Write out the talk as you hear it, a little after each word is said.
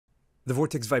The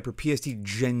Vortex Viper PST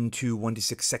Gen 2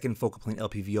 1:6 focal plane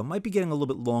LPVO might be getting a little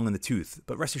bit long in the tooth,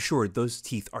 but rest assured those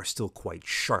teeth are still quite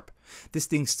sharp. This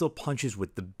thing still punches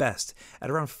with the best. At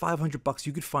around $500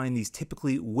 you could find these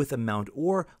typically with a mount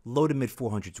or low to mid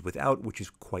 400s without, which is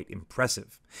quite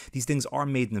impressive. These things are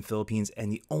made in the Philippines,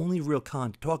 and the only real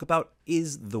con to talk about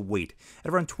is the weight.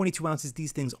 At around 22 ounces,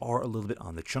 these things are a little bit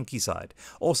on the chunky side.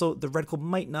 Also, the reticle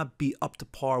might not be up to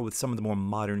par with some of the more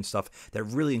modern stuff that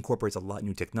really incorporates a lot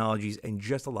new technologies and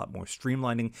just a lot more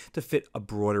streamlining to fit a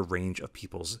broader range of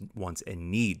people's wants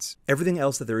and needs. Everything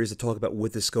else that there is to talk about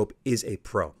with this scope is a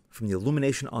pro. From the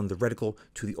illumination on the reticle,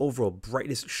 to the overall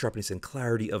brightness, sharpness, and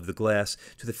clarity of the glass,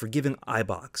 to the forgiving eye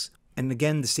box. And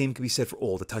again, the same can be said for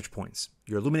all the touch points.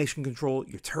 Your illumination control,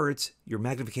 your turrets, your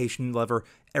magnification lever,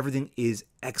 everything is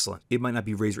excellent. It might not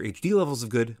be Razor HD levels of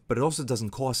good, but it also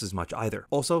doesn't cost as much either.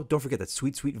 Also, don't forget that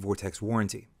sweet Vortex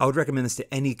warranty. I would recommend this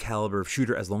to any caliber of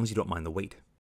shooter as long as you don't mind the weight.